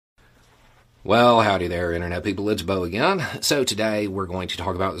Well, howdy there, Internet people. It's Bo again. So today we're going to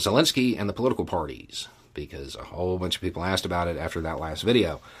talk about Zelensky and the political parties, because a whole bunch of people asked about it after that last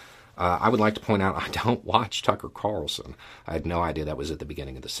video. I would like to point out I don't watch Tucker Carlson. I had no idea that was at the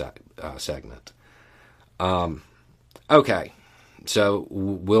beginning of the segment. Okay, so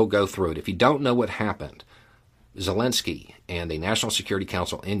we'll go through it. If you don't know what happened, Zelensky and the National Security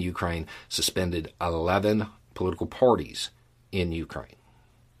Council in Ukraine suspended 11 political parties in Ukraine.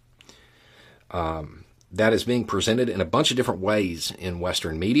 That is being presented in a bunch of different ways in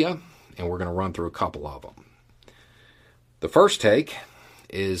Western media, and we're going to run through a couple of them. The first take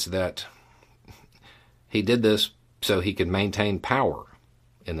is that he did this so he could maintain power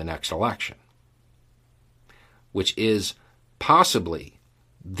in the next election, which is possibly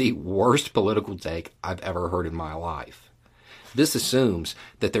the worst political take I've ever heard in my life. This assumes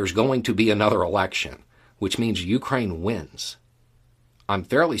that there's going to be another election, which means Ukraine wins. I'm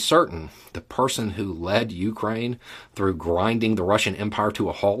fairly certain the person who led Ukraine through grinding the Russian Empire to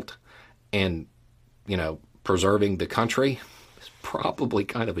a halt and, preserving the country is probably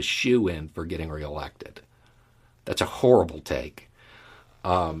kind of a shoo-in for getting reelected. That's a horrible take.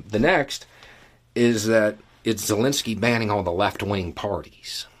 The next is that it's Zelensky banning all the left-wing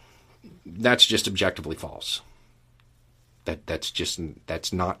parties. That's just objectively false.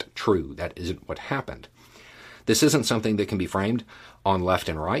 That's not true. That isn't what happened. This isn't something that can be framed on left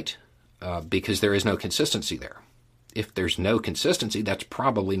and right because there is no consistency there. If there's no consistency, that's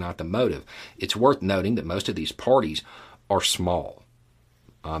probably not the motive. It's worth noting that most of these parties are small.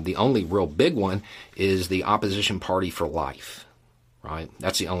 The only real big one is the Opposition Party for Life, right?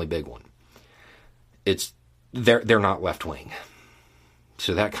 That's the only big one. They're not left-wing.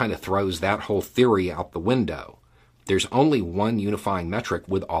 So that kind of throws that whole theory out the window. There's only one unifying metric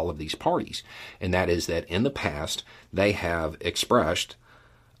with all of these parties, and that is that in the past they have expressed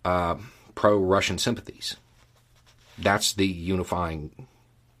pro-Russian sympathies. That's the unifying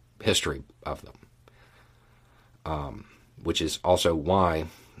history of them, which is also why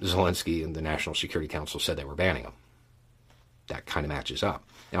Zelensky and the National Security Council said they were banning them. That kind of matches up.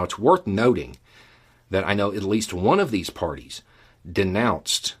 Now, it's worth noting that I know at least one of these parties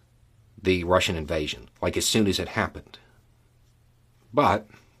denounced the Russian invasion, like as soon as it happened. But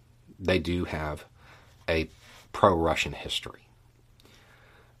they do have a pro-Russian history.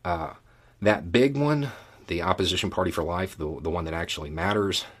 That big one, the Opposition Party for Life, the one that actually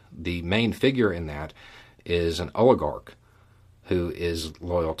matters, the main figure in that is an oligarch who is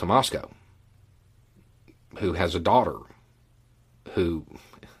loyal to Moscow, who has a daughter, who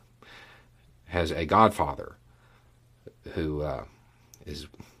has a godfather, who is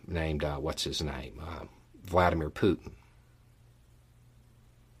named, Vladimir Putin.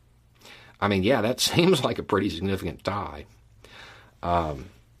 I mean, yeah, that seems like a pretty significant tie.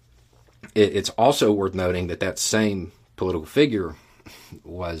 It's also worth noting that same political figure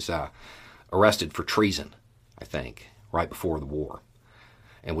was arrested for treason, I think, right before the war,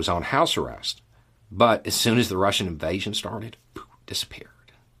 and was on house arrest. But as soon as the Russian invasion started, disappeared.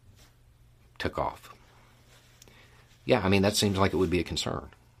 Took off. Yeah, I mean, that seems like it would be a concern.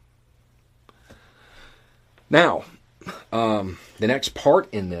 Now, the next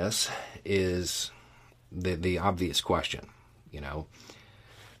part in this is the obvious question.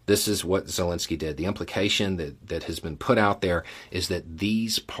 This is what Zelensky did. The implication that has been put out there is that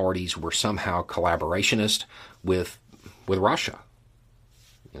these parties were somehow collaborationist with Russia.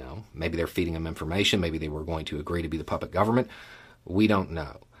 Maybe they're feeding them information. Maybe they were going to agree to be the puppet government. We don't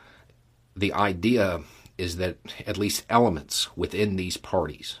know. The idea is that at least elements within these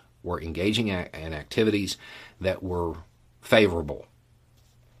parties were engaging in activities that were favorable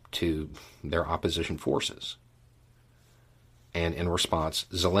to their opposition forces. And in response,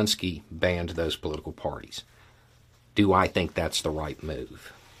 Zelensky banned those political parties. Do I think that's the right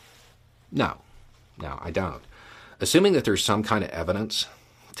move? No, I don't. Assuming that there's some kind of evidence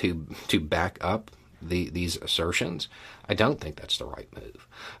to back up these assertions, I don't think that's the right move.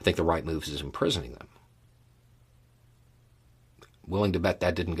 I think the right move is imprisoning them. Willing to bet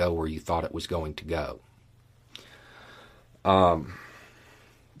that didn't go where you thought it was going to go.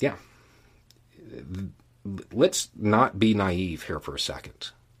 Yeah. Let's not be naive here for a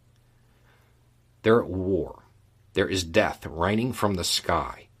second. They're at war. There is death raining from the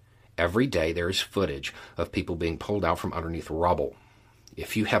sky. Every day there is footage of people being pulled out from underneath rubble.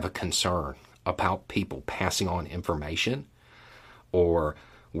 If you have a concern about people passing on information or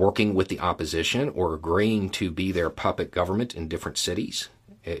working with the opposition or agreeing to be their puppet government in different cities,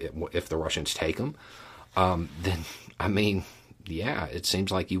 if the Russians take them, then, yeah, it seems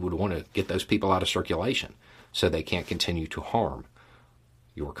like you would want to get those people out of circulation so they can't continue to harm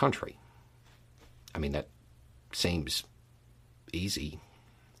your country. I mean, that seems easy.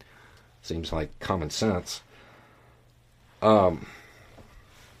 Seems like common sense. But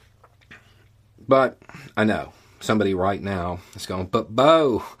I know somebody right now is going, but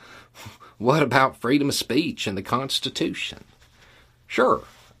Bo, what about freedom of speech and the Constitution? Sure.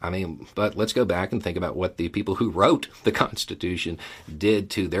 I mean, but let's go back and think about what the people who wrote the Constitution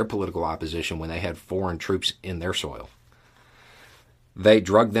did to their political opposition when they had foreign troops in their soil. They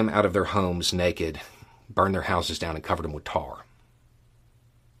drugged them out of their homes naked, burned their houses down, and covered them with tar.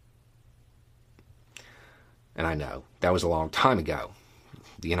 And I know, that was a long time ago.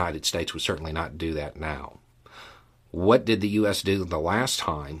 The United States would certainly not do that now. What did the U.S. do the last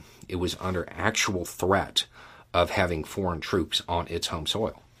time it was under actual threat of having foreign troops on its home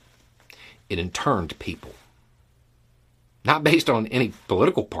soil? It interned people. Not based on any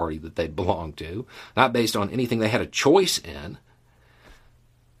political party that they belonged to, not based on anything they had a choice in,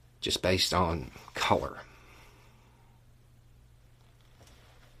 just based on color.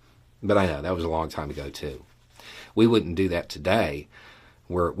 But I know, that was a long time ago too. We wouldn't do that today.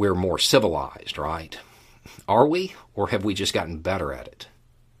 We're more civilized, right? Are we? Or have we just gotten better at it?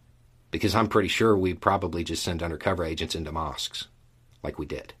 Because I'm pretty sure we probably just send undercover agents into mosques, like we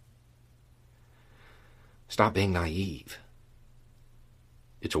did. Stop being naive.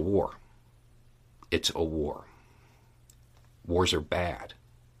 It's a war. It's a war. Wars are bad.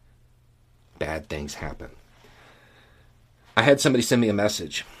 Bad things happen. I had somebody send me a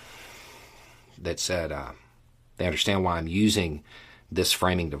message that said they understand why I'm using this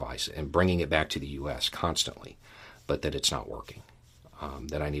framing device and bringing it back to the U.S. constantly, but that it's not working,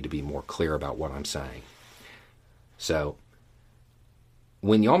 that I need to be more clear about what I'm saying. So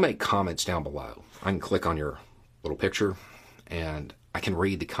when y'all make comments down below, I can click on your little picture and I can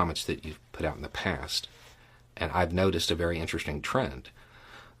read the comments that you've put out in the past, and I've noticed a very interesting trend.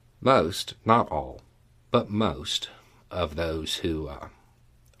 Most, not all, but most of those who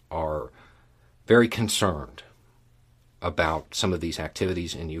are very concerned about some of these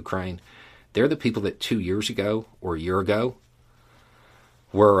activities in Ukraine, they're the people that 2 years ago or a year ago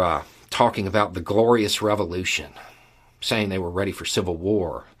were talking about the glorious revolution, saying they were ready for civil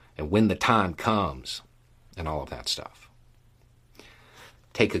war and when the time comes and all of that stuff.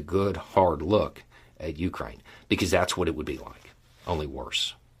 Take a good, hard look at Ukraine, because that's what it would be like, only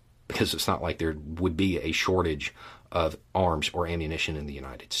worse. Because it's not like there would be a shortage of arms or ammunition in the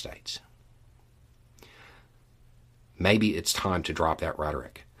United States. Maybe it's time to drop that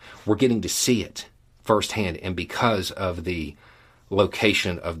rhetoric. We're getting to see it firsthand, and because of the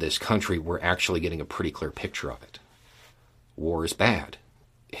location of this country, we're actually getting a pretty clear picture of it. War is bad.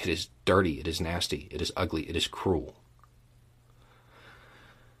 It is dirty. It is nasty. It is ugly. It is cruel.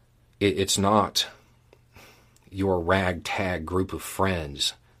 It's not your ragtag group of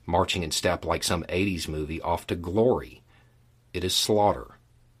friends marching in step like some 80s movie off to glory. It is slaughter.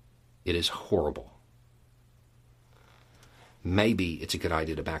 It is horrible. Maybe it's a good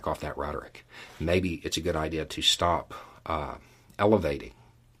idea to back off that rhetoric. Maybe it's a good idea to stop elevating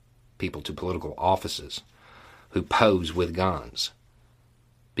people to political offices who pose with guns,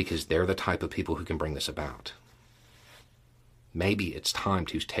 because they're the type of people who can bring this about. Maybe it's time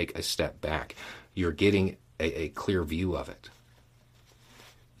to take a step back. You're getting a clear view of it.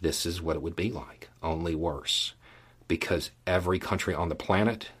 This is what it would be like, only worse, because every country on the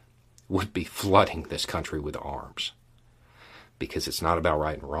planet would be flooding this country with arms. Because it's not about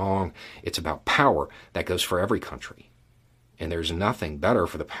right and wrong, it's about power. That goes for every country. And there's nothing better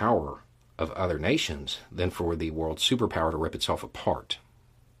for the power of other nations than for the world superpower to rip itself apart.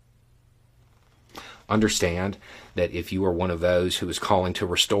 Understand that if you are one of those who is calling to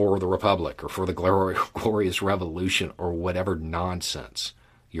restore the Republic or for the glorious revolution or whatever nonsense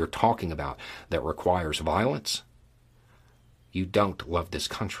you're talking about that requires violence, you don't love this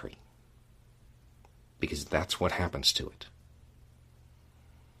country. Because that's what happens to it.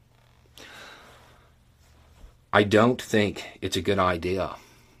 I don't think it's a good idea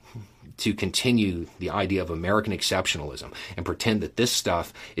to continue the idea of American exceptionalism and pretend that this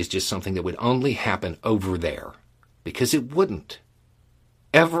stuff is just something that would only happen over there, because it wouldn't.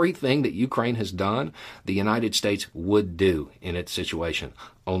 Everything that Ukraine has done, the United States would do in its situation,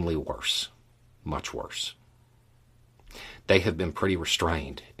 only worse, much worse. They have been pretty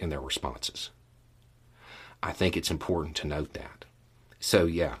restrained in their responses. I think it's important to note that. So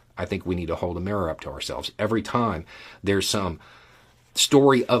yeah, I think we need to hold a mirror up to ourselves. Every time there's some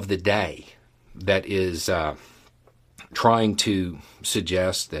story of the day that is trying to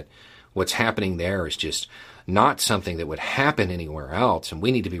suggest that what's happening there is just not something that would happen anywhere else, and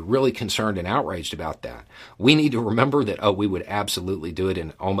we need to be really concerned and outraged about that. We need to remember that, we would absolutely do it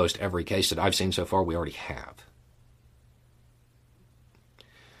in almost every case that I've seen so far. We already have.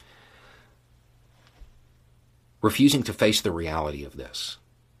 Refusing to face the reality of this.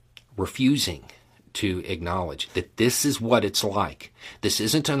 Refusing to acknowledge that this is what it's like. This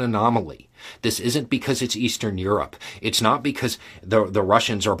isn't an anomaly. This isn't because it's Eastern Europe. It's not because the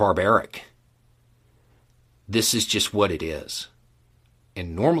Russians are barbaric. This is just what it is.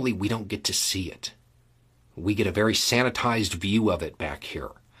 And normally we don't get to see it. We get a very sanitized view of it back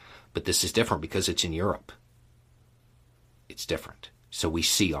here. But this is different because it's in Europe. It's different. So we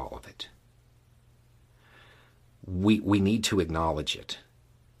see all of it. We need to acknowledge it.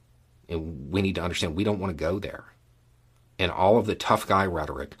 And we need to understand we don't want to go there. And all of the tough guy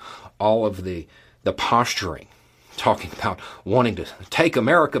rhetoric, all of the posturing, talking about wanting to take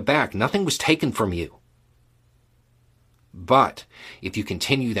America back, nothing was taken from you. But if you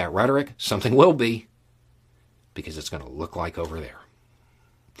continue that rhetoric, something will be, because it's going to look like over there.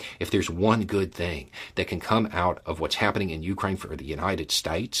 If there's one good thing that can come out of what's happening in Ukraine for the United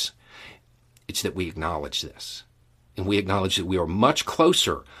States, it's that we acknowledge this. And we acknowledge that we are much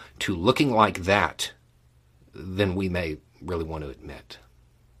closer to looking like that than we may really want to admit.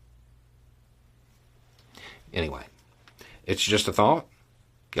 Anyway, it's just a thought.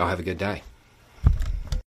 Y'all have a good day.